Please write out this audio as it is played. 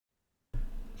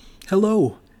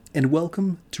Hello, and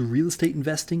welcome to Real Estate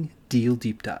Investing Deal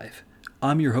Deep Dive.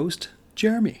 I'm your host,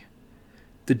 Jeremy.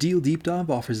 The Deal Deep Dive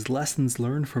offers lessons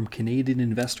learned from Canadian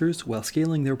investors while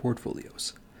scaling their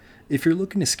portfolios. If you're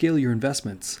looking to scale your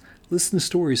investments, listen to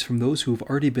stories from those who have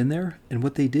already been there and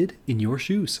what they did in your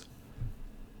shoes.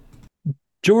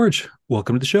 George,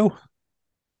 welcome to the show.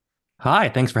 Hi,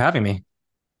 thanks for having me.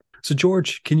 So,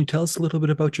 George, can you tell us a little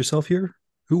bit about yourself here?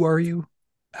 Who are you?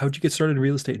 How'd you get started in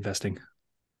real estate investing?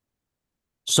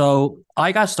 So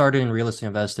I got started in real estate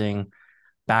investing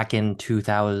back in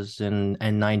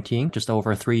 2019, just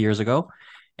over 3 years ago.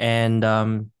 And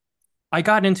I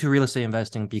got into real estate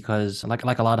investing because,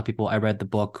 like a lot of people, I read the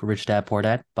book Rich Dad Poor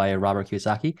Dad by Robert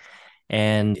Kiyosaki.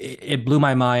 And it blew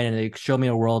my mind and it showed me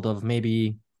a world of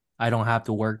maybe I don't have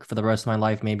to work for the rest of my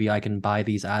life. Maybe I can buy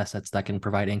these assets that can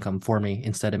provide income for me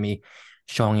instead of me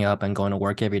showing up and going to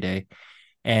work every day.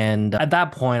 And at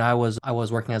that point, I was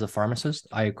working as a pharmacist.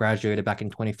 I graduated back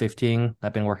in 2015.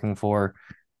 I've been working for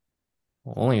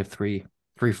only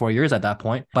 4 years at that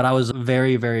point, but I was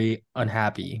very, very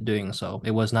unhappy doing so.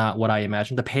 It was not what I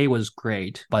imagined. The pay was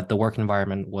great, but the work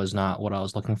environment was not what I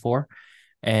was looking for.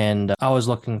 And I was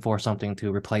looking for something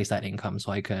to replace that income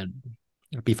so I could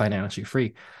be financially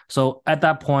free. So at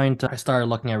that point, I started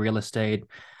looking at real estate.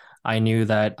 I knew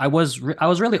that I was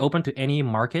really open to any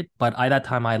market, but at that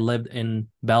time I lived in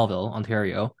Bellville,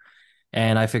 Ontario,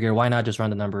 and I figured why not just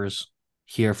run the numbers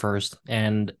here first,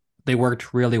 and they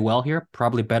worked really well here,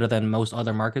 probably better than most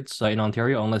other markets in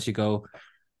Ontario, unless you go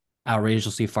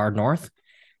outrageously far north.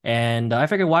 And I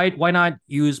figured why not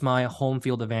use my home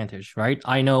field advantage, right?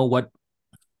 I know what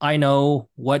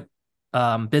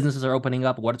businesses are opening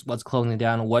up, what's closing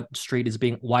down, what street is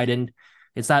being widened.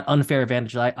 It's that unfair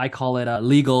advantage. I call it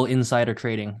legal insider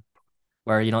trading,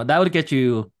 where that would put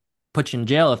you in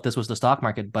jail if this was the stock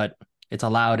market, but it's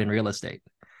allowed in real estate.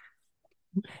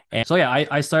 And so yeah,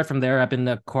 I start from there. I've been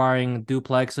acquiring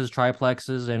duplexes,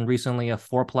 triplexes, and recently a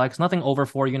fourplex. Nothing over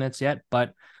 4 units yet,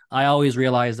 but I always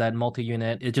realize that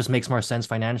multi-unit, it just makes more sense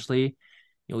financially.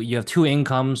 You have two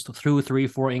incomes, through three,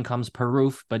 four incomes per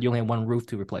roof, but you only have one roof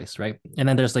to replace, right? And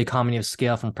then there's the economy of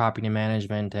scale from property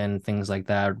management and things like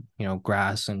that,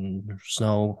 grass and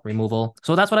snow removal.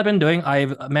 So that's what I've been doing.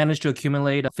 I've managed to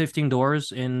accumulate 15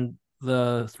 doors in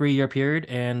the 3 year period.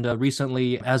 And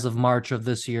recently, as of March of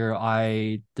this year,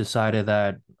 I decided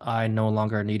that I no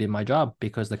longer needed my job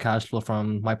because the cash flow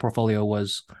from my portfolio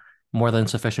was more than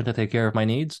sufficient to take care of my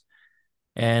needs.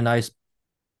 And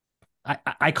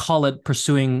I call it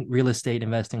pursuing real estate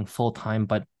investing full time,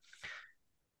 but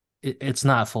it's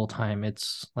not full time.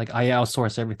 It's like I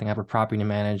outsource everything. I have a property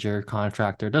manager,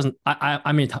 contractor. It doesn't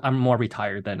I mean I'm more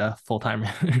retired than a full time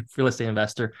real estate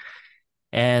investor.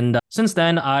 And since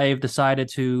then, I've decided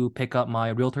to pick up my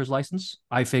realtor's license.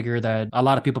 I figure that a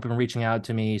lot of people have been reaching out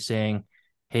to me saying,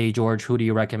 "Hey George, who do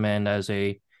you recommend as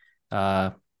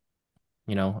uh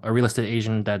a real estate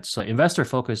agent that's investor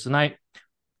focused?" And I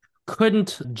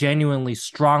couldn't genuinely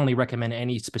strongly recommend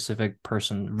any specific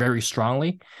person very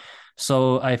strongly.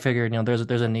 So I figured,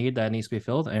 there's a need that needs to be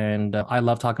filled, and I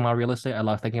love talking about real estate. I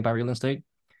love thinking about real estate,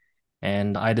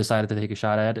 and I decided to take a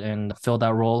shot at it and fill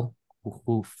that role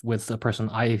with the person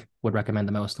I would recommend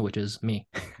the most, which is me.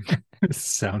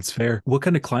 Sounds fair. What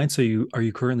kind of clients are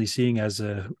you currently seeing as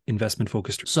a investment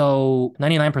focused? So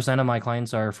 99% of my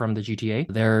clients are from the GTA.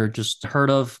 They're just heard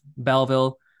of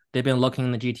Belleville. They've been looking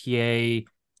in the GTA,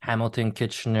 Hamilton,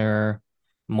 Kitchener,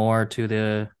 more to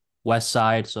the west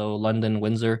side, so London,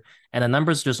 Windsor, and the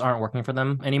numbers just aren't working for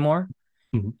them anymore.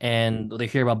 Mhm. And they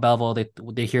hear about Belleville,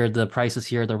 they hear the prices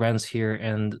here, the rents here,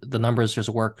 and the numbers just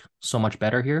work so much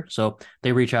better here. So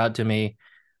they reach out to me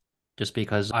just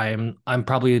because I'm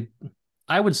probably,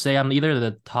 I would say I'm either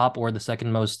the top or the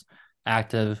second most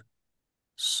active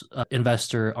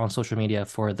investor on social media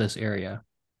for this area.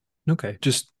 Okay.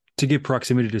 Just to give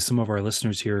proximity to some of our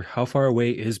listeners here, how far away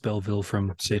is Belleville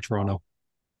from, say, Toronto?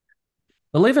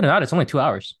 Believe it or not, it's only 2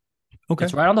 hours. Okay.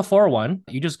 It's right on the 401.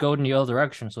 You just go in the other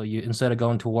direction. So you, instead of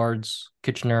going towards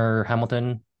Kitchener,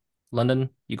 Hamilton, London,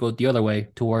 you go the other way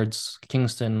towards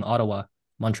Kingston, Ottawa,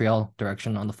 Montreal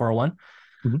direction on the 401.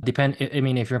 Mhm. I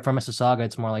mean, if you're from Mississauga,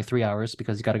 it's more like 3 hours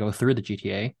because you got to go through the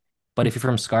GTA. But Mm. if you're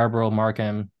from Scarborough,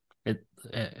 Markham,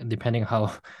 depending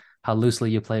how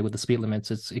loosely you play with the speed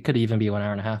limits, it could even be 1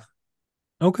 hour and a half.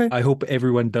 Okay. I hope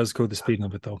everyone does go the speed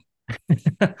limit though.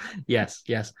 Yes,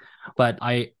 yes. But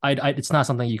it's not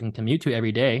something you can commute to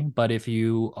every day. But if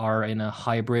you are in a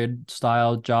hybrid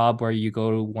style job where you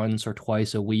go once or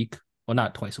twice a week, well,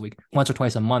 not twice a week, once or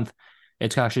twice a month,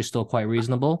 it's actually still quite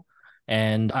reasonable.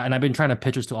 And I've been trying to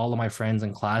pitch this to all of my friends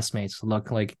and classmates.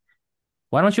 Look, like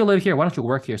Why don't you live here? Why don't you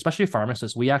work here? Especially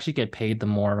pharmacists, we actually get paid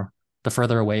the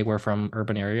further away we're from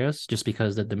urban areas, just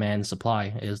because the demand and supply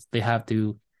is they have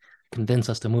to convince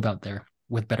us to move out there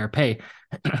with better pay.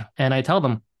 And I tell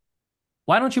them,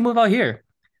 why don't you move out here?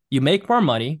 You make more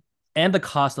money and the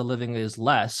cost of living is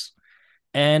less.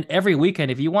 And every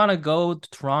weekend, if you want to go to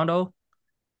Toronto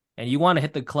and you want to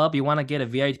hit the club, you want to get a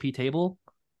VIP table,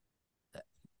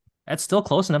 that's still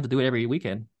close enough to do it every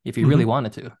weekend if you really Hmm.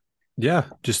 wanted to. Yeah,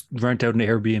 just rent out an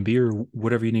Airbnb or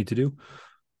whatever you need to do.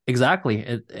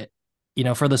 Exactly.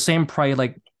 For the same price,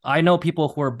 like I know people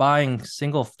who are buying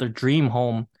their dream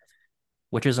home,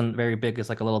 which isn't very big. It's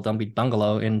like a little dumpy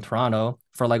bungalow in Toronto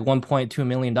for like $1.2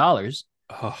 million.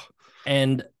 Oh.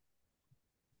 And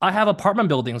I have apartment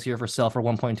buildings here for sale for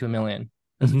 1.2 million.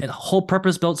 Hmm. A whole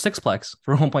purpose built sixplex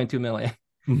for 1.2 million.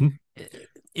 Hmm.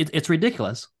 It's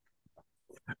ridiculous.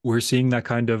 We're seeing that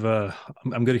kind of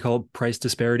I'm going to call it price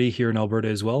disparity here in Alberta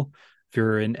as well. If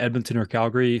you're in Edmonton or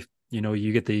Calgary,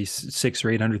 you get these $600,000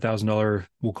 or $800,000,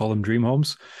 we'll call them dream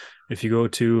homes. If you go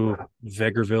to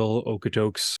Vegreville,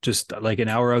 Okotoks, just like an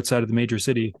hour outside of the major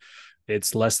city,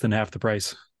 it's less than half the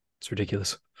price. It's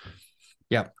ridiculous.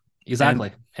 Yeah, And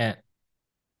exactly. And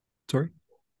sorry,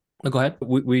 go ahead.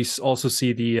 we also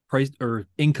see the price or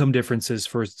income differences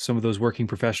for some of those working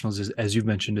professionals, as you've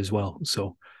mentioned as well.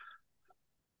 So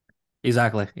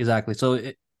Exactly. So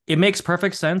it makes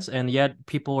perfect sense. And yet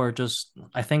people are just,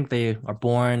 I think they are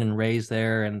born and raised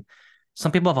there. And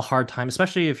some people have a hard time,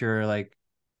 especially if you're like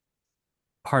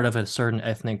part of a certain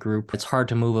ethnic group. It's hard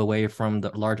to move away from the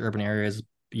large urban areas.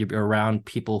 You're around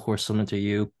people who are similar to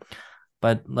you.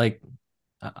 But like,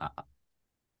 uh,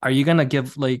 are you gonna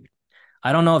give like?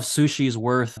 I don't know if sushi is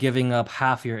worth giving up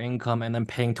half your income and then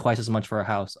paying twice as much for a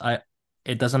house.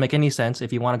 It doesn't make any sense.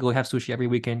 If you want to go have sushi every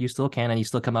weekend, you still can, and you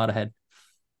still come out ahead.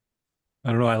 I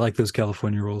don't know. I like those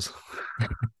California rolls.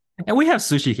 And we have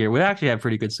sushi here. We actually have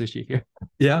pretty good sushi here.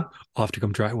 Yeah, I'll have to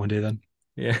come try it one day then.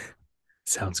 Yeah.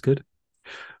 Sounds good.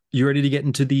 You ready to get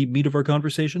into the meat of our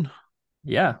conversation?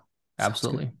 Yeah, Sounds good.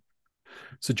 absolutely.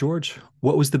 So, George,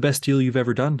 what was the best deal you've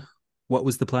ever done? What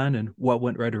was the plan and what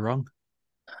went right or wrong?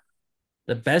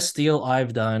 The best deal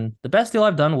I've done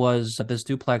was this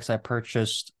duplex I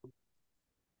purchased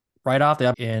right off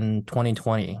the in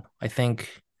 2020. I think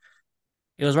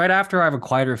it was right after I've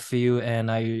acquired a few, and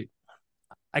I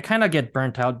kind of get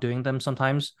burnt out doing them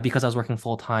sometimes because I was working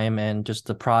full time and just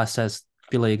the process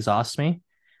really exhausts me.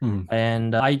 Hmm.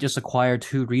 And I just acquired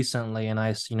two recently, and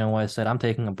I said I'm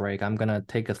taking a break. I'm gonna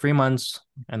take a 3 months,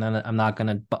 and then I'm not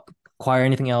gonna acquire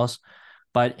anything else.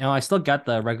 But I still get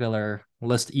the regular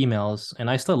list emails, and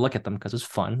I still look at them because it's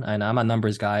fun. And I'm a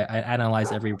numbers guy. I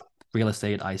analyze every real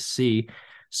estate I see.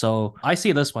 So I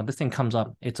see this one. This thing comes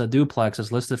up. It's a duplex.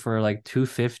 It's listed for like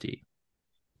 250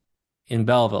 in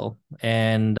Bellville,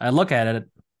 and I look at it. It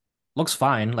looks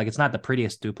fine. Like it's not the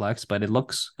prettiest duplex, but it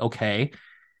looks okay.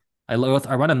 I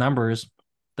run the numbers.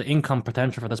 The income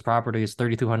potential for this property is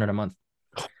 3,200 a month.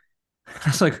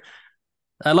 It's like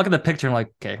I look at the picture and I'm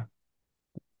like, okay,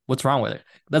 what's wrong with it?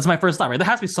 That's my first thought, right? There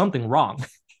has to be something wrong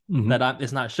Hmm. that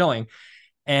it's not showing.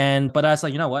 But I was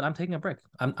like, you know what? I'm taking a break.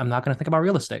 I'm not going to think about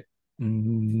real estate.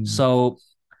 Mm. So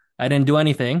I didn't do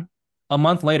anything. A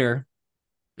month later,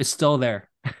 it's still there.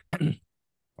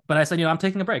 But I said, I'm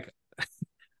taking a break.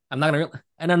 I'm not gonna.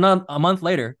 And a month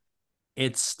later,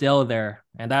 it's still there.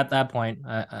 And at that point,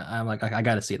 I'm like, I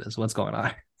got to see this. What's going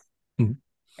on? Mhm.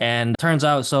 And turns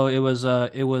out, so it was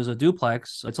a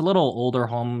duplex. It's a little older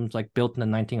home, like built in the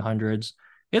 1900s.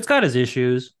 It's got its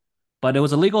issues, but it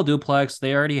was a legal duplex.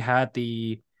 They already had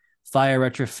the fire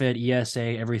retrofit, ESA,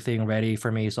 everything ready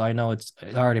for me, so I know it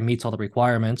already meets all the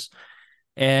requirements.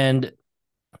 And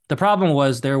the problem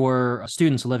was there were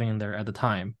students living in there at the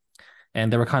time,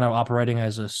 and they were kind of operating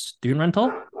as a student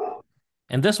rental.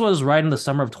 And this was right in the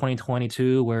summer of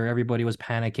 2022 where everybody was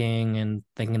panicking and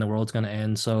thinking the world's going to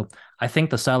end. So I think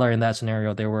the seller in that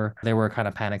scenario, they were kind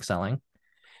of panic selling.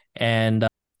 And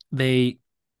they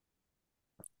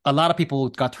a lot of people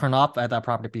got turned off at that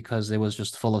property because it was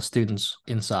just full of students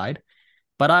inside.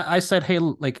 But I said, hey,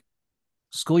 like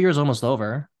school year is almost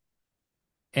over.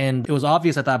 And it was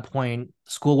obvious at that point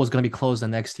school was going to be closed the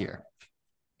next year.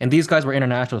 And these guys were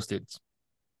international students.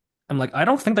 I'm like, I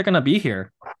don't think they're going to be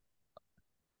here.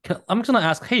 I'm just gonna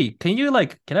ask, hey, can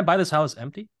I buy this house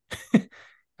empty?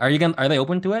 Are they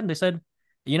open to it? And they said,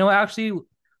 actually,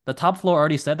 the top floor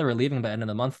already said they were leaving by the end of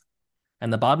the month,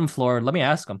 and the bottom floor, let me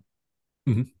ask them.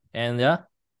 Mhm. And yeah,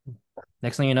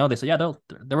 next thing you know, they said, yeah,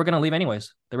 they were gonna leave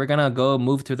anyways. They were gonna go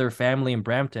move to their family in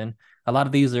Brampton. A lot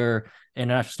of these are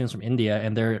international students from India,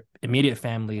 and their immediate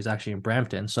family is actually in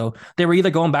Brampton. So they were either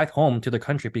going back home to the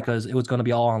country because it was going to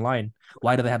be all online.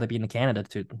 Why do they have to be in Canada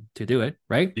to do it,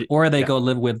 right? Or they Yeah, go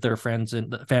live with their friends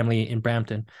and family in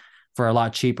Brampton for a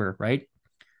lot cheaper, right?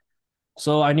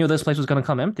 So I knew this place was going to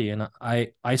come empty, and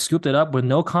I scooped it up with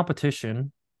no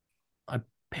competition. I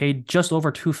paid just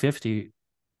over 250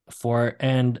 for it,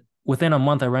 and within a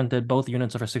month I rented both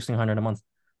units for 1,600 a month.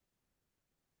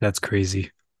 that's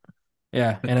crazy.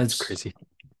 Yeah, and That's crazy.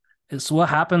 it's what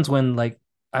happens when like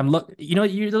I'm look, you know,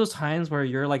 you those times where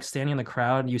you're like standing in the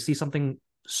crowd and you see something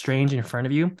strange in front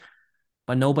of you,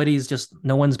 but no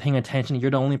one's paying attention.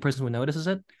 You're the only person who notices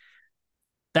it.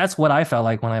 That's what I felt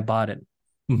like when I bought it.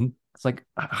 Mhm. It's like,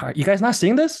 are you guys not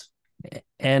seeing this?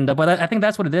 And but I think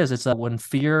that's what it is. It's when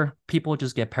fear, people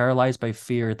just get paralyzed by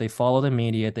fear. They follow the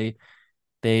media.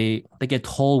 They get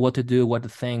told what to do, what to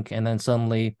think, and then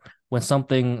suddenly, when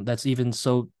something that's even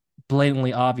so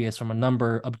blatantly obvious from a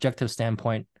number objective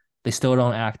standpoint, they still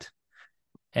don't act.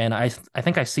 And I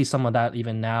think I see some of that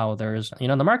even now. There's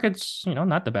the market's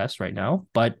not the best right now,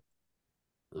 but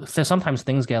sometimes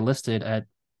things get listed at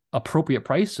appropriate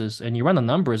prices, and you run the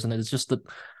numbers, and it's just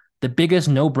the biggest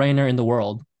no brainer in the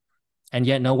world, and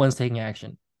yet no one's taking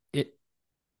action. It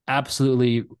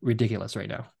absolutely ridiculous right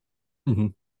now. hmm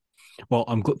Well,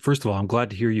 first of all, I'm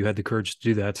glad to hear you had the courage to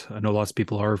do that. I know lots of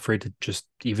people are afraid to just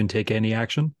even take any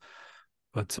action,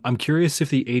 but I'm curious if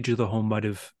the age of the home might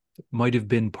have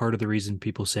been part of the reason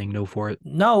people saying no for it.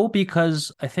 No,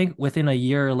 because I think within a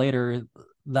year later,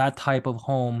 that type of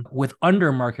home with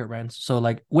under market rents, so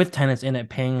like with tenants in it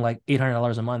paying like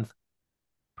 $800 a month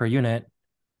per unit,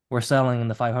 we're selling in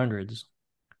the 500s,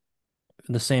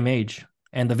 the same age,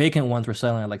 and the vacant ones were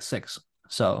selling at like six.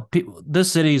 So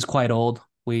this city is quite old.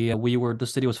 The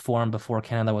city was formed before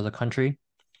Canada was a country,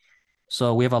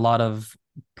 so we have a lot of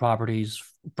properties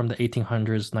from the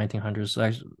 1800s, 1900s.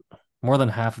 Actually, more than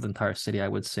half of the entire city, I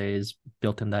would say, is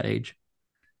built in that age.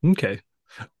 Okay.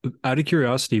 Out of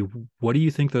curiosity, what do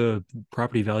you think the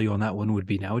property value on that one would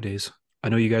be nowadays? I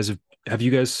know you guys have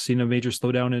you guys seen a major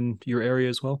slowdown in your area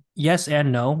as well? Yes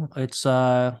and no. It's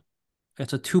a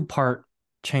two-part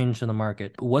change in the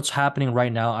market. What's happening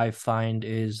right now, I find,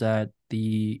 is that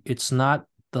it's not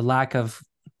the lack of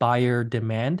buyer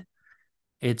demand.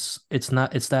 It's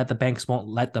that the banks won't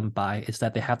let them buy. It's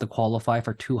that they have to qualify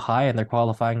for too high, and they're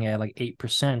qualifying at like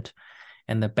 8%.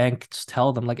 And the banks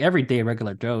tell them, like everyday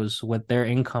regular Joes with their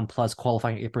income plus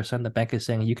qualifying 8%, the bank is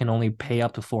saying you can only pay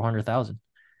up to 400,000.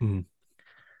 Mm,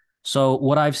 So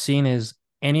what I've seen is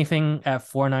anything at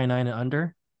 499 and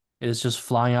under is just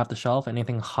flying off the shelf.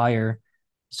 Anything higher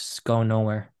is just going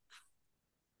nowhere.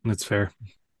 that's fair.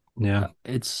 Yeah.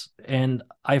 And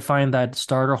I find that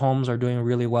starter homes are doing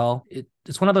really well.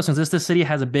 It's one of those things. This city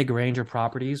has a big range of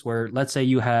properties where, let's say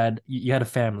you had a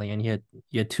family and you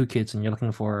had two kids and you're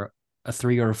looking for a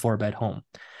 3 or 4 bed home.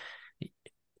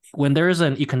 When there is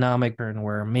an economic turn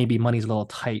where maybe money's a little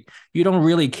tight, you don't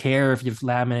really care if you've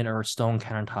laminate or stone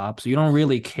countertops. You don't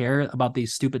really care about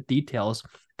these stupid details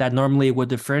that normally would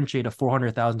differentiate a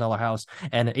 $400,000 house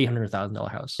and an $800,000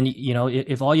 house. And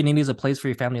if all you need is a place for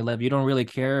your family to live, you don't really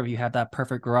care if you have that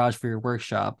perfect garage for your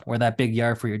workshop or that big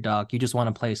yard for your dog. You just want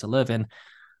a place to live in.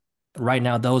 Right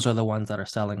now, those are the ones that are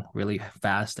selling really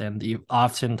fast, and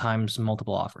oftentimes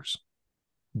multiple offers.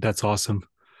 That's awesome.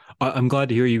 I'm glad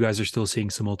to hear you guys are still seeing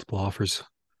some multiple offers.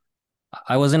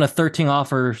 I was in a 13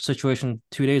 offer situation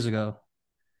 2 days ago.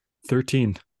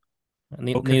 13. Okay.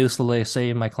 Needless to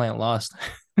say, my client lost.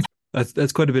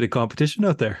 That's quite a bit of competition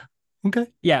out there. Okay.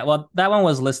 Yeah, well, that one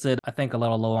was listed, I think, a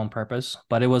little low on purpose,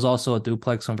 but it was also a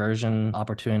duplex conversion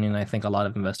opportunity, and I think a lot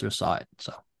of investors saw it.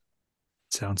 So,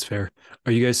 Sounds fair.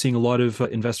 Are you guys seeing a lot of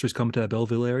investors come to that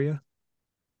Belleville area?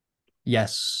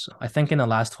 yes, I think in the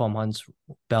last 12 months,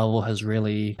 Belleville has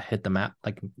really hit the map.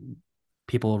 Like,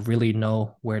 people really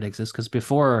know where it exists. Because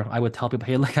before, I would tell people,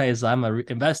 hey, look, guys, I'm an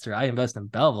investor. I invest in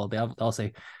Belleville. They'll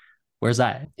say, where's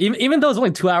that? Even though it's only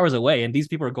 2 hours away, and these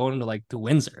people are going to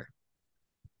Windsor,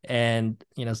 and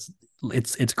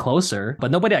it's closer,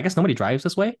 but I guess nobody drives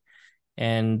this way.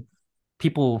 And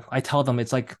people, I tell them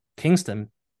it's like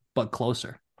Kingston, but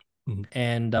closer. Mhm.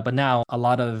 And but now a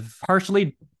lot of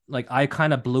partially, like, I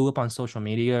kind of blew up on social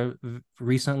media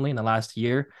recently in the last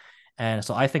year, and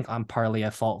so I think I'm partly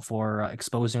at fault for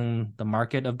exposing the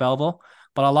market of Belleville.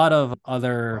 But a lot of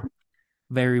other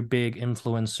very big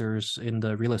influencers in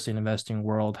the real estate investing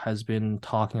world has been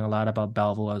talking a lot about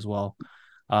Belleville as well.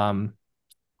 Um,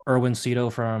 Erwin Cito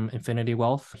from Infinity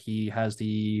Wealth, he has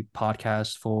the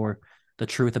podcast for The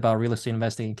Truth About Real Estate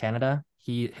Investing in Canada.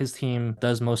 His team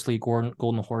does mostly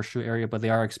Golden Horseshoe area, but they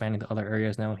are expanding to other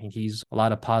areas now. He's a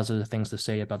lot of positive things to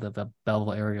say about the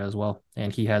Belleville area as well,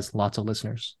 and he has lots of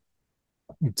listeners.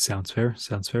 Sounds fair.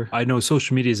 Sounds fair. I know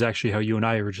social media is actually how you and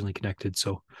I originally connected,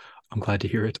 so I'm glad to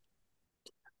hear it.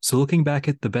 So, looking back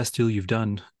at the best deal you've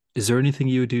done, is there anything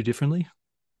you would do differently?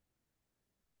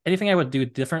 Anything I would do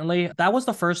differently? That was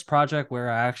the first project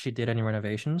where I actually did any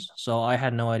renovations. So I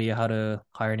had no idea how to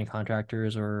hire any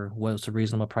contractors or what's a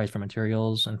reasonable price for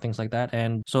materials and things like that.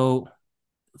 And so,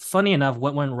 funny enough,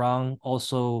 what went wrong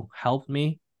also helped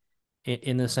me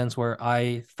in the sense where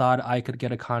I thought I could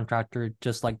get a contractor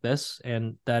just like this,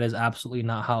 and that is absolutely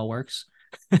not how it works.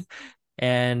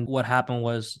 And what happened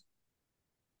was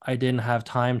I didn't have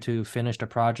time to finish the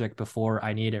project before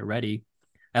I needed it ready.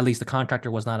 At least the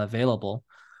contractor was not available.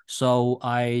 So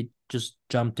I just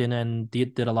jumped in and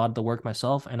did a lot of the work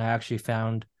myself. And I actually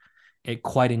found it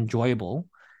quite enjoyable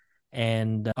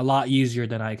and a lot easier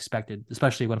than I expected,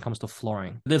 especially when it comes to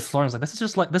flooring. This flooring's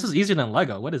like, this is easier than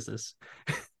Lego. What is this?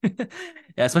 Yeah,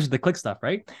 especially the click stuff,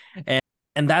 right?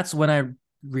 And that's when I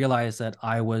realized that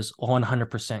I was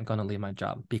 100% going to leave my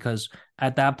job because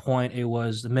at that point it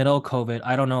was the middle of COVID.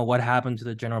 I don't know what happened to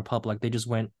the general public. They just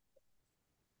went,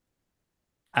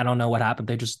 I don't know what happened.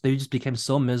 They just became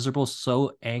so miserable,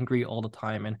 so angry all the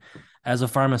time. And as a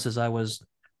pharmacist, I was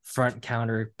front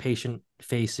counter, patient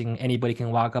facing. Anybody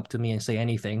can walk up to me and say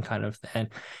anything, kind of. And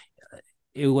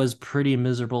it was pretty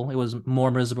miserable. It was more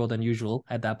miserable than usual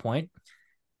at that point.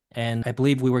 And I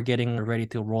believe we were getting ready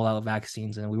to roll out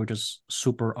vaccines, and we were just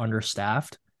super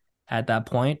understaffed at that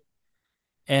point.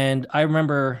 And I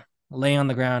remember laying on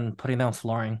the ground, putting down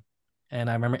flooring. And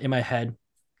I remember in my head,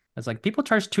 it's like, people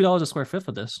charge $2 a square foot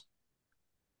for this.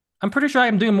 I'm pretty sure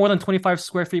I'm doing more than 25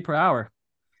 square feet per hour.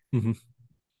 Mm-hmm.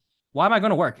 Why am I going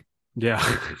to work? Yeah.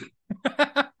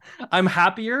 I'm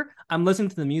happier. I'm listening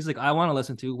to the music I want to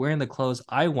listen to, wearing the clothes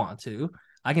I want to.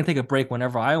 I can take a break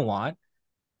whenever I want.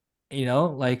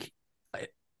 Like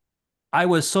I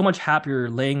was so much happier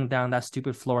laying down that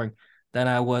stupid flooring than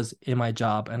I was in my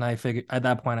job. And I figured at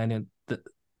that point, I knew that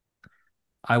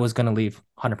I was going to leave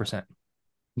 100%.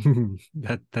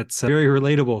 That's very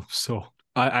relatable. So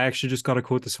I actually just got a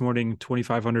quote this morning,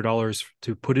 $2,500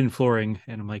 to put in flooring,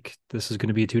 and I'm like, this is going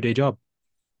to be a 2-day job.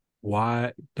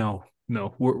 Why? No,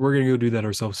 no, we're going to go do that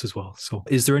ourselves as well. So,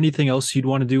 is there anything else you'd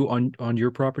want to do on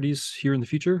your properties here in the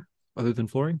future other than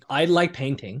flooring? I like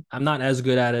painting. I'm not as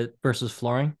good at it versus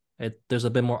flooring. There's a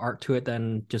bit more art to it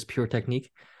than just pure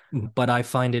technique, Mhm. but I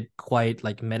find it quite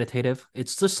like meditative.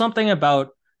 It's just something about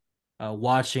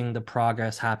watching the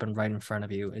progress happen right in front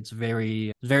of you. It's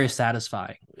very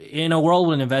satisfying. In a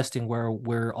world of investing where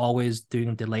we're always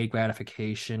doing delayed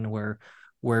gratification, where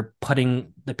we're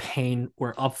putting the pain,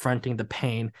 we're upfronting the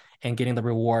pain and getting the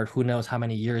reward, who knows how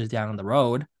many years down the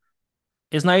road.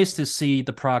 It's nice to see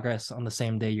the progress on the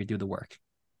same day you do the work.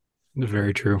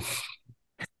 Very true.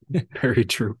 Very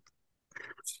true.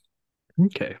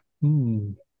 Okay.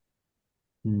 Hmm.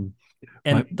 Hmm.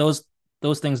 My And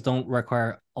those things don't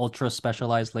require ultra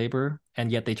specialized labor,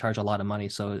 and yet they charge a lot of money,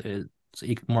 so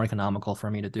it's more economical for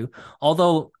me to do.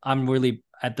 Although I'm really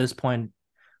at this point,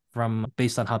 from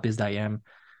based on how busy I am,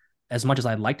 as much as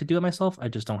I'd like to do it myself, I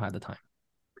just don't have the time.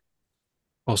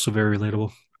 Also very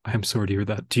relatable. I am sorry to hear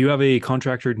that. Do you have a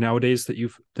contractor nowadays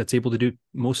that's able to do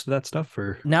most of that stuff,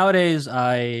 or? Nowadays,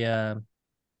 I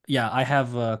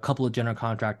have a couple of general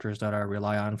contractors that I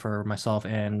rely on for myself,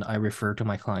 and I refer to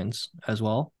my clients as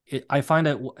well. I find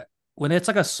that when it's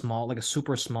like a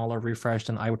super smaller refresh,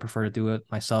 then I would prefer to do it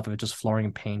myself if it's just flooring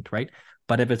and paint, right?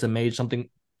 But if it's something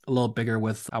a little bigger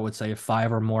with, I would say,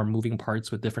 5 or more moving parts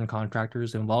with different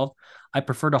contractors involved, I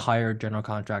prefer to hire a general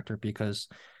contractor because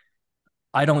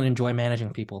I don't enjoy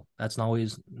managing people. That's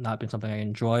always not been something I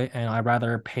enjoy, and I'd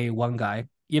rather pay one guy,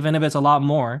 even if it's a lot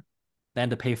more,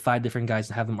 than to pay 5 different guys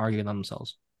and have them arguing on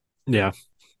themselves. Yeah,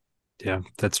 yeah,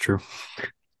 that's true.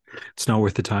 It's not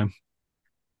worth the time.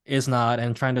 Is not,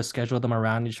 and trying to schedule them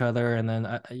around each other, and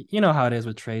then you know how it is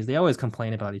with trades. They always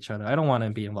complain about each other. I don't want to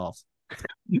be involved.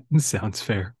 Sounds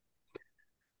fair.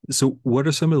 So, what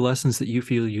are some of the lessons that you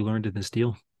feel you learned in this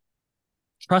deal?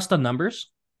 Trust the numbers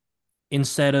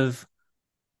instead of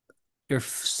your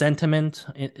sentiment,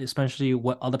 especially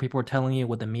what other people are telling you,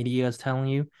 what the media is telling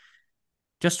you.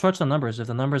 Just trust the numbers. If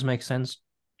the numbers make sense,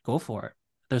 go for it.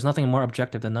 There's nothing more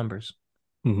objective than numbers.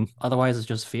 Mhm. Otherwise, it's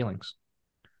just feelings.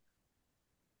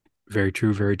 Very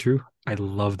true. Very true. I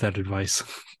love that advice.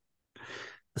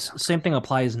 Same thing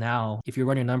applies now. If you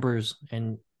run your numbers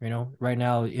and right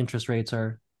now interest rates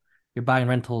are, you're buying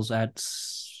rentals at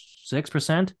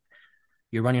 6%,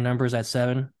 you run your numbers at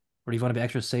 7, or if you want to be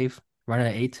extra safe, run it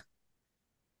at 8,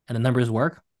 and the numbers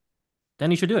work,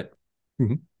 then you should do it.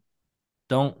 Mhm.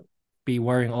 Don't be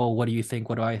worrying, oh, what do you think?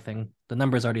 What do I think? The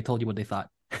numbers already told you what they thought.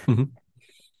 Mhm.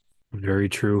 Very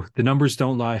true. The numbers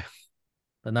don't lie.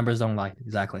 The numbers don't lie.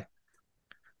 Exactly.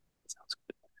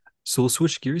 So we'll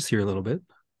switch gears here a little bit.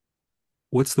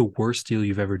 What's the worst deal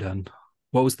you've ever done?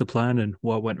 What was the plan and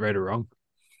what went right or wrong?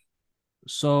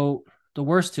 So the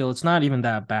worst deal, it's not even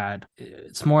that bad.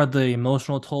 It's more the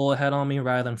emotional toll it had on me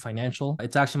rather than financial.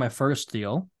 It's actually my first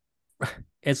deal.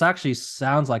 It actually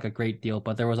sounds like a great deal,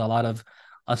 but there was a lot of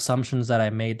assumptions that I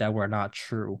made that were not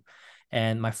true.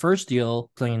 And my first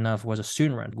deal, clean enough, was a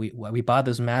student rent. We bought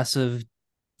this massive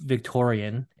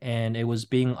Victorian, and it was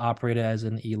being operated as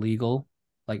an illegal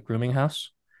like rooming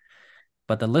house.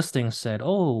 But the listing said,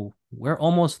 "Oh, we're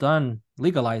almost done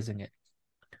legalizing it."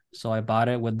 So I bought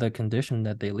it with the condition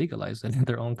that they legalize it at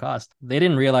their own cost. They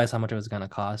didn't realize how much it was going to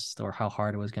cost or how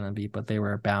hard it was going to be, but they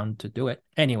were bound to do it.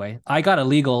 Anyway, I got a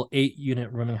legal 8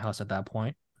 unit rooming house at that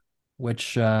point,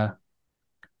 which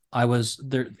I was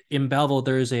there in Bellville.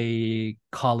 There's a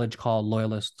college called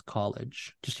Loyalist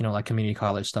College, just like community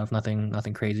college stuff,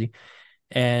 nothing crazy.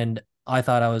 And I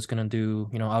thought I was gonna do,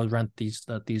 I would rent these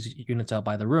units out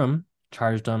by the room,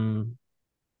 charge them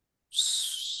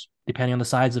depending on the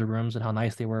size of the rooms and how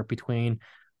nice they were, between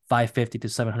 $550 to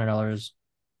 $700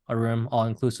 a room, all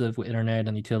inclusive with internet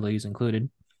and utilities included.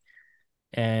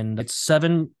 And it's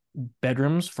 7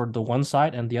 bedrooms for the one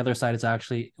side, and the other side is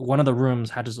actually one of the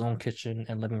rooms had its own kitchen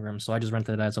and living room. So I just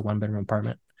rented it as a 1 bedroom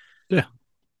apartment. Yeah.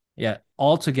 Yeah.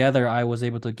 Altogether, I was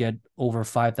able to get over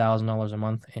 $5,000 a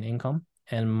month in income,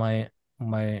 and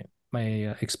my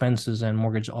expenses and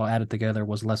mortgage all added together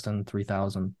was less than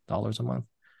 $3,000 a month.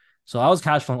 So I was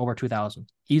cash flowing over 2,000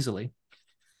 easily.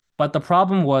 But the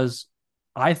problem was,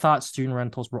 I thought student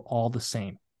rentals were all the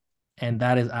same, and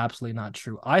that is absolutely not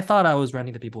true. I thought I was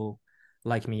renting to people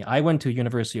like me. I went to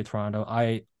University of Toronto.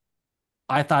 I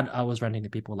thought I was renting to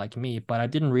people like me, but I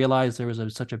didn't realize there was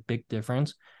such a big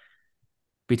difference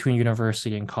between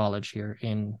university and college here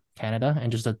in Canada,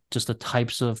 and just the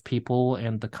types of people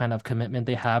and the kind of commitment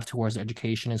they have towards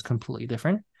education is completely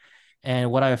different.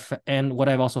 And what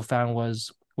I've also found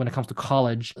was, when it comes to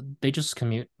college, they just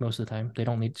commute most of the time. They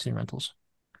don't need student rentals.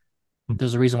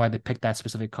 There's a reason why they picked that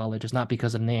specific college. It's not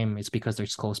because of the name, it's because they're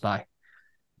close by.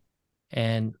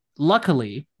 And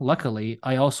luckily,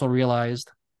 I also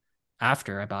realized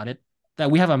after I bought it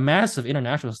that we have a massive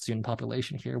international student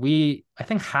population here. I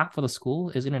think half of the school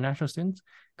is international students.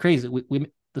 Crazy.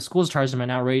 The schools charge them an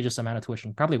outrageous amount of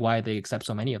tuition, probably why they accept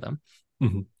so many of them.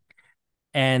 Mm-hmm.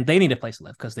 And they need a place to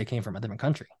live because they came from a different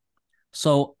country.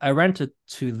 So I rented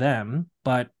to them,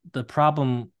 but the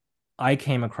problem I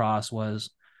came across was,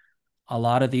 a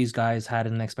lot of these guys had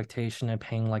an expectation of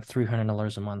paying like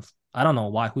 $300 a month. I don't know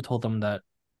why, who told them that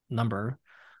number,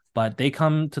 but they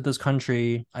come to this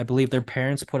country. I believe their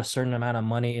parents put a certain amount of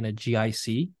money in a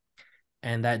GIC,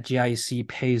 and that GIC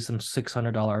pays them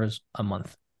 $600 a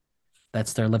month.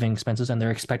 That's their living expenses, and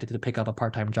they're expected to pick up a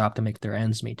part-time job to make their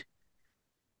ends meet.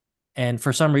 And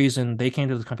for some reason, they came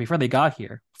to this country before they got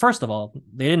here. First of all,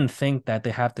 they didn't think that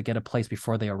they have to get a place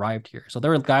before they arrived here. So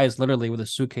there were guys literally with a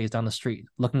suitcase down the street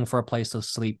looking for a place to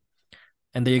sleep,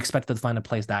 and they expected to find a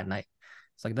place that night.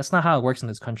 It's like, that's not how it works in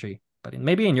this country. But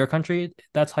maybe in your country,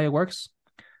 that's how it works,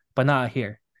 but not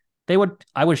here.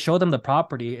 I would show them the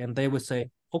property, and they would say,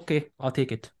 "Okay, I'll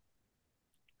take it."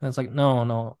 And it's like, no,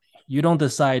 no, you don't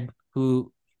decide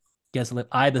who gets to live.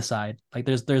 I decide. Like,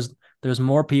 there's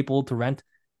more people to rent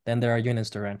than there are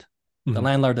units to rent. The Mm-hmm.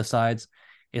 landlord decides.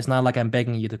 It's not like I'm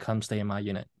begging you to come stay in my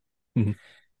unit. Mm-hmm.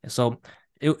 So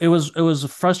it was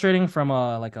frustrating from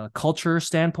a culture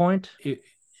standpoint. It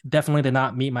definitely did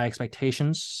not meet my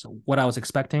expectations, what I was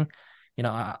expecting.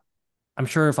 I'm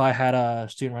sure if I had a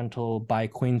student rental by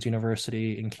Queen's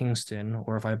University in Kingston,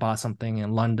 or if I bought something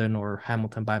in London or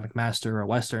Hamilton by McMaster or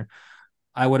Western,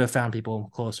 I would have found people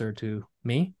closer to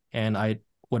me, and I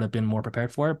would have been more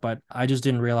prepared for it. But I just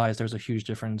didn't realize there's a huge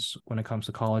difference when it comes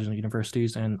to college and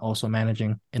universities, and also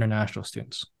managing international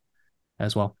students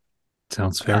as well.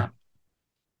 Sounds Uh, fair.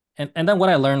 and then what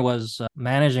I learned was,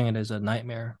 managing it is a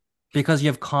nightmare, because you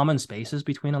have common spaces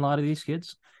between a lot of these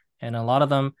kids, and a lot of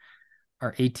them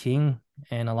are 18,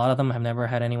 and a lot of them have never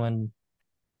had anyone.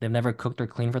 They've never cooked or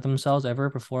cleaned for themselves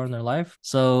ever before in their life.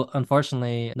 So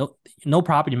unfortunately, no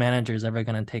property manager is ever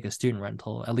going to take a student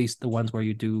rental, at least the ones where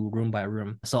you do room by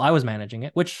room. So I was managing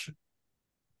it, which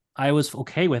I was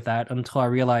okay with that, until I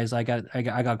realized I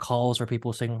got calls for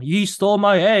people saying, "He stole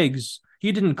my eggs.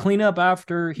 He didn't clean up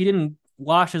after. He didn't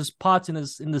wash his pots in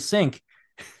the sink."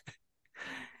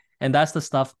 And that's the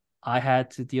stuff I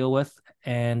had to deal with,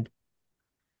 and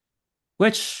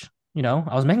which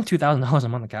I was making $2,000 a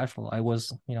month in cash flow. I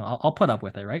was, I'll put up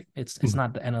with it, right? It's Mhm.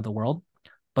 not the end of the world.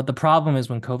 But the problem is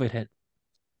when COVID hit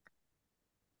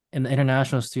and the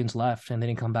international students left and they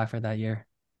didn't come back for that year.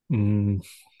 Mm,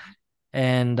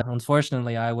 And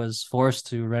unfortunately, I was forced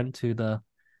to rent to the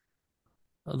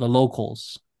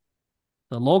locals.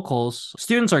 The locals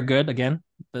students are good again.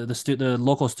 The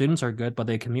local students are good, but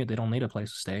they commute. They don't need a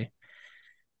place to stay.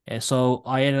 And so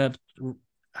I ended up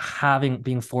having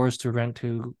being forced to rent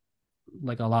to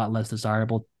like a lot less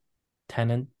desirable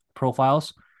tenant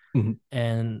profiles, mhm,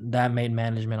 and that made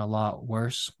management a lot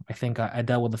worse. I think I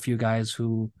dealt with a few guys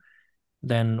who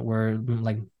then were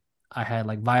like I had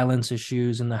like violence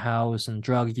issues in the house and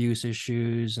drug use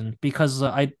issues, and because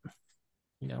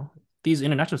you know, these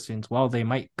international students, while they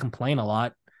might complain a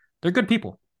lot, they're good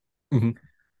people. mhm,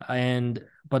 And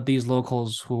but these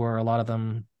locals who are a lot of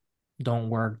them don't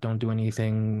work, don't do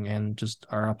anything, and just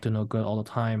are up to no good all the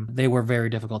time. They were very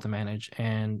difficult to manage.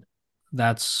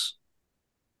 That's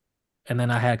and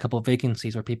then I had a couple of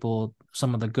vacancies where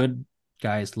some of the good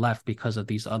guys left because of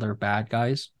these other bad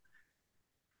guys.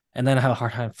 And then I had a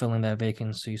hard time filling that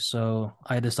vacancy. So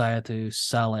I decided to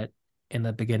sell it in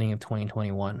the beginning of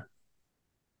 2021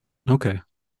 okay,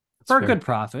 that's for a fair. good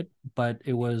profit, but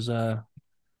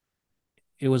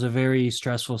it was a very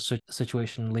stressful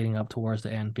situation leading up towards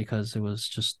the end because it was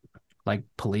just like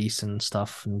police and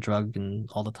stuff and drug and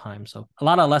all the time. So a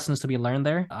lot of lessons to be learned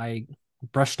there. I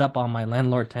brushed up on my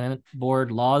landlord tenant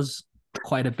board laws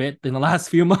quite a bit in the last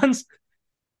few months.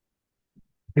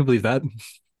 I can't believe that.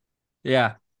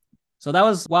 Yeah. So that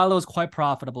was while it was quite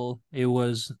profitable, it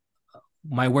was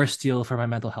my worst deal for my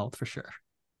mental health for sure.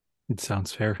 It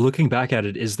sounds fair. Looking back at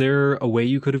it, is there a way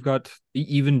you could have got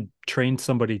even trained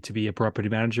somebody to be a property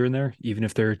manager in there, even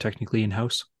if they're technically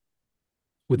in-house?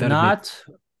 Would that have made? Not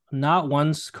not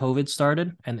once COVID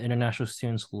started and international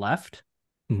students left.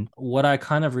 Mhm, What I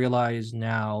kind of realize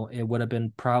now, it would have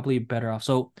been probably better off.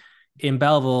 So in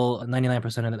Belleville,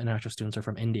 99% of the international students are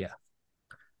from India.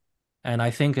 And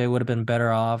I think it would have been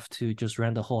better off to just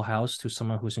rent the whole house to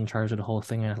someone who's in charge of the whole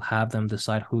thing and have them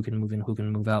decide who can move in, who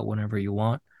can move out whenever you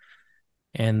want.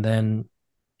 And then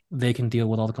they can deal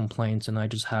with all the complaints and I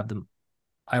just have them.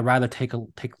 I rather take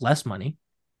less money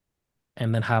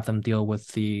and then have them deal with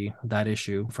the that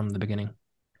issue from the beginning.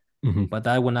 mhm. But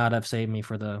that would not have saved me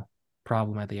for the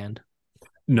problem at the end.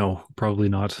 No, probably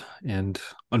not. And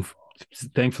un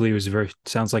thankfully, it was very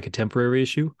sounds like a temporary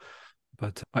issue.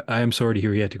 But I am sorry to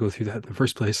hear you had to go through that in the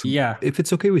first place. Yeah. If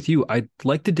it's okay with you, I'd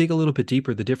like to dig a little bit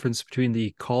deeper the difference between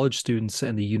the college students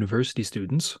and the university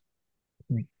students.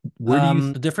 Where do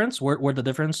you? The difference, where the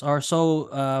difference are.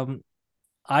 So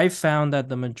I found that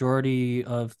the majority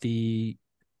of the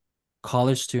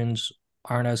college students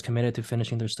aren't as committed to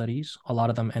finishing their studies. A lot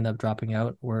of them end up dropping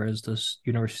out, whereas the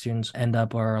university students end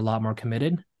up are a lot more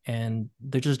committed, and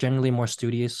they're just generally more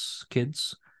studious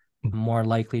kids, more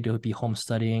likely to be home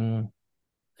studying.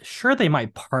 Sure, they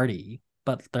might party,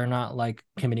 but they're not like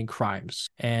committing crimes.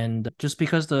 And just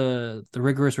because the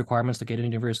rigorous requirements to get into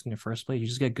university in the first place, you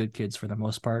just get good kids for the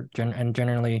most part. And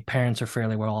generally, parents are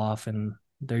fairly well off, and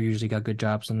they're usually got good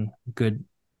jobs and good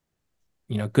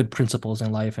principles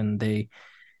in life, and they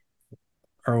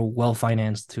are well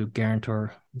financed to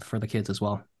guarantor for the kids as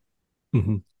well.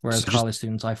 Mhm. Whereas So just college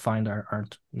students, I find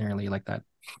aren't nearly like that.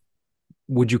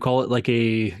 would you call it like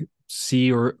a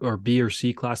C or B or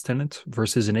C class tenant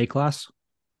versus an A class?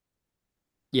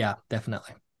 Yeah,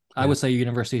 definitely. I Yeah, would say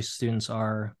university students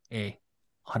are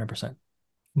 100%.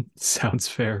 sounds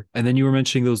fair. And then you were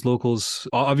mentioning those locals.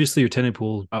 Obviously, your tenant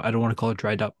pool, I don't want to call it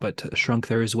dried up, but shrunk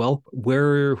there as well.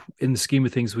 Where in the scheme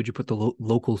of things would you put the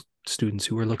local students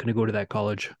who are looking to go to that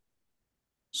college?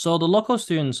 So the local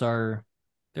students they're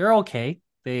okay.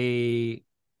 They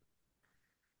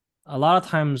A lot of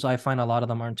times I find a lot of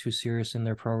them aren't too serious in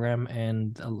their program,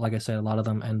 and like I said, a lot of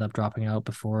them end up dropping out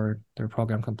before their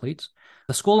program completes.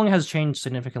 The schooling has changed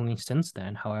significantly since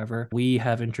then. However, we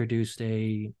have introduced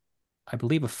I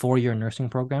believe, a 4-year nursing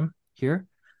program here.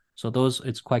 So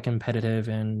it's quite competitive,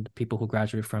 and people who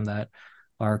graduate from that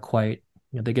are quite,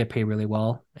 they get paid really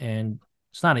well, and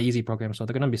it's not an easy program, so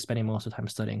they're going to be spending most of the time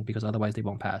studying because otherwise they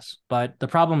won't pass. But the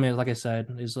problem is, like I said,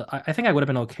 is I think I would have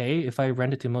been okay if I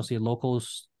rented to mostly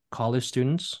locals, college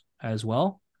students as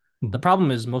well. The Mhm.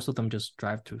 problem is most of them just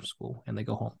drive to school and they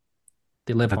go home.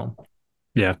 They live Uh, home.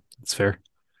 Yeah, that's fair.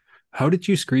 How did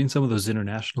you screen some of those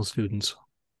international students?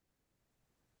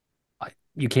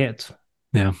 You can't.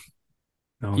 Yeah,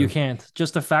 no, You can't.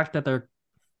 Just the fact that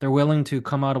they're willing to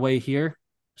come out away here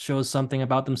shows something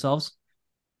about themselves.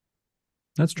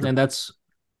 that's true. And that's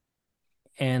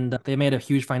and they made a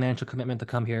huge financial commitment to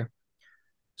come here.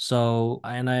 So,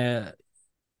 and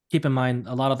keep in mind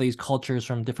a lot of these cultures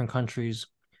from different countries,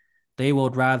 they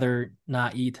would rather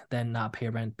not eat than not pay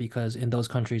rent because in those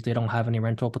countries they don't have any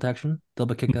rental protection. They'll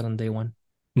be kicked out on day one.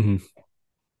 Hmm.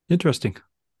 Interesting.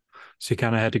 So you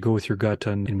kind of had to go with your gut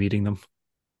in meeting them.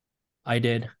 I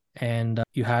did, and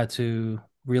you had to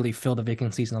really fill the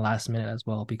vacancies in the last minute as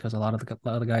well because a lot of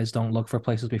the guys don't look for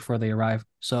places before they arrive.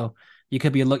 So you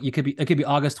could be it could be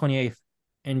August 28th,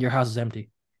 and your house is empty,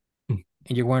 Mm.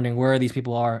 and you're wondering where these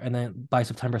people are, and then by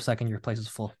September 2nd, your place is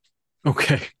full.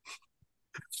 Okay.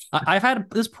 I've had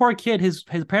this poor kid. His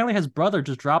apparently his brother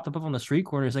just dropped him up on the street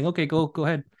corner, saying, "Okay, go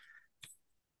ahead."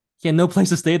 He had no place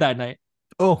to stay that night.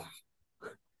 Oh,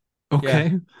 Yeah,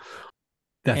 okay.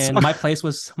 That's and my place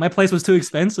was too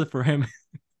expensive for him.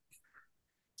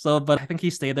 So, but I think he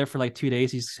stayed there for like 2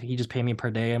 days. He just paid me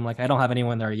per day. I'm like, I don't have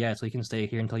anyone there yet, so you can stay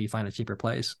here until you find a cheaper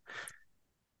place.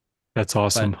 that's But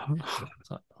awesome. yeah,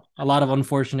 so a lot of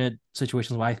unfortunate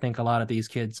situations where I think a lot of these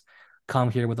kids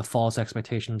come here with the false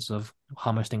expectations of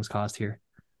how much things cost here.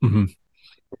 Hmm.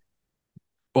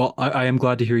 Well, I am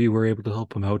glad to hear you were able to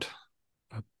help him out.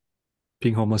 Uh,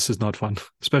 Being homeless is not fun,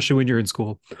 especially when you're in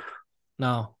school.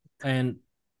 No, and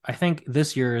I think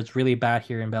this year is really bad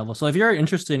here in Belleville. So if you're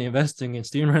interested in investing in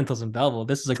student rentals in Belleville,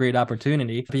 this is a great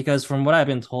opportunity because from what I've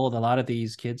been told, a lot of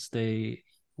these kids they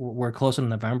were close in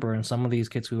November, and some of these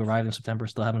kids who arrived in September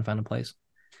still haven't found a place.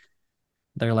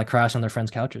 They're like crashing on their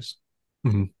friends' couches.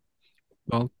 Hmm.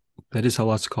 Well, that is how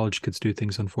lots of college kids do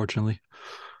things, unfortunately.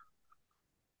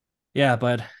 Yeah,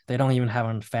 but they don't even have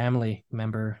a family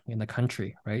member in the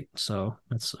country, right? So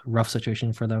it's a rough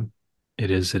situation for them.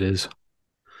 It is. It is.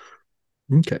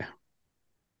 Okay.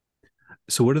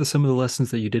 So, what are some of the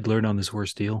lessons that you did learn on this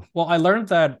worst deal? Well, I learned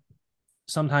that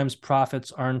sometimes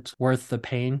profits aren't worth the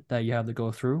pain that you have to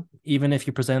go through. Even if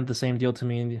you present the same deal to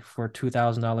me for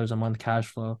 $2,000 a month cash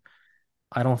flow,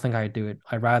 I don't think I'd do it.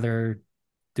 I'd rather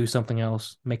do something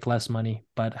else, make less money,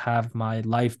 but have my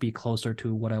life be closer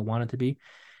to what I want it to be.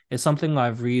 It's something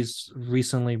I've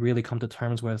recently really come to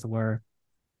terms with where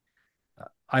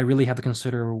I really have to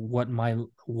consider what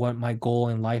my goal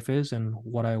in life is and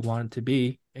what I want it to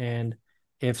be. And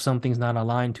if something's not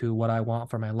aligned to what I want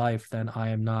for my life, then I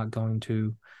am not going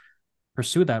to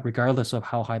pursue that, regardless of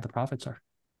how high the profits are.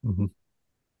 Mhm.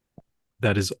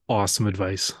 That is awesome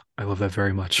advice. I love that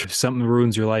very much. If something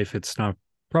ruins your life, it's not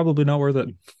probably not worth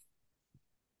it.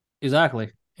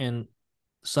 Exactly. And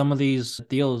some of these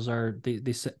deals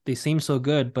they seem so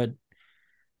good, but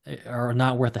are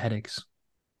not worth the headaches.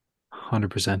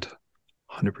 100%.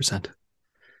 100%.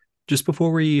 Just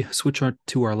before we switch on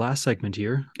to our last segment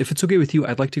here, if it's okay with you,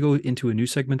 I'd like to go into a new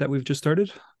segment that we've just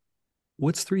started.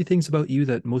 What's three things about you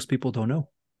that most people don't know?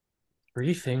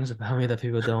 Three things about me that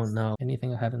people don't know.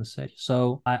 Anything I haven't said.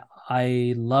 So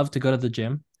I love to go to the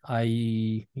gym. I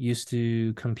used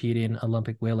to compete in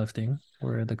Olympic weightlifting,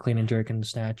 or the clean and jerk and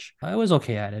snatch. I was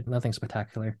okay at it, nothing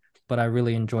spectacular, but I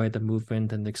really enjoyed the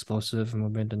movement and the explosive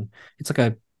movement, and it's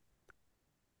like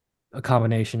a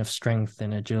combination of strength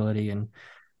and agility and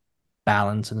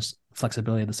balance and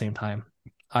flexibility at the same time.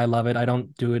 I love it. I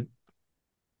don't do it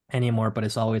anymore, but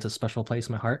it's always a special place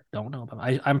in my heart. Don't know, but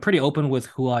I'm pretty open with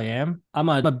who I am. I'm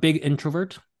a big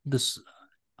introvert. This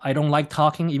I don't like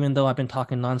talking, even though I've been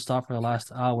talking nonstop for the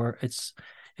last hour. It's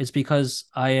because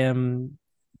I am.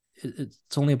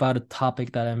 It's only about a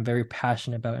topic that I'm very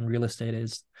passionate about, and real estate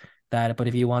is that. But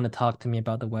if you want to talk to me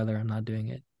about the weather, I'm not doing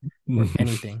it, or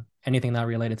anything not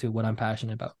related to what I'm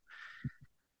passionate about.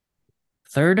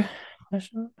 Third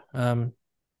question.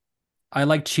 I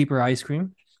like cheaper ice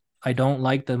cream. I don't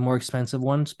like the more expensive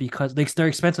ones because they're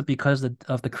expensive because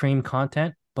of the cream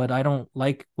content, but I don't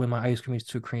like when my ice cream is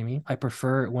too creamy. I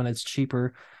prefer when it's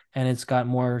cheaper and it's got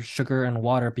more sugar and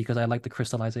water because I like the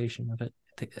crystallization of it.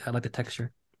 I like the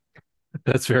texture.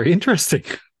 That's very interesting.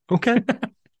 Okay.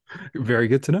 Very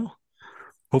good to know.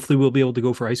 Hopefully, we'll be able to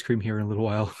go for ice cream here in a little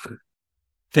while.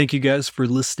 Thank you guys for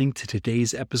listening to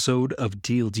today's episode of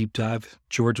Deal Deep Dive.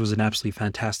 George was an absolutely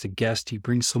fantastic guest. He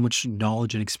brings so much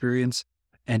knowledge and experience,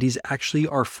 and he's actually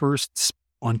our first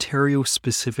Ontario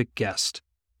specific guest,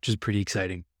 which is pretty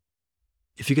exciting.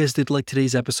 If you guys did like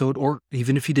today's episode, or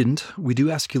even if you didn't, we do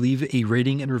ask you leave a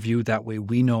rating and review. That way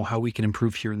we know how we can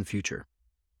improve here in the future.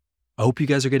 I hope you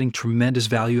guys are getting tremendous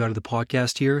value out of the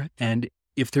podcast here, and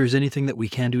if there's anything that we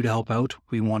can do to help out,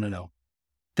 we want to know.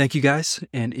 Thank you guys,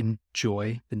 and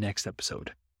enjoy the next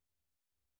episode.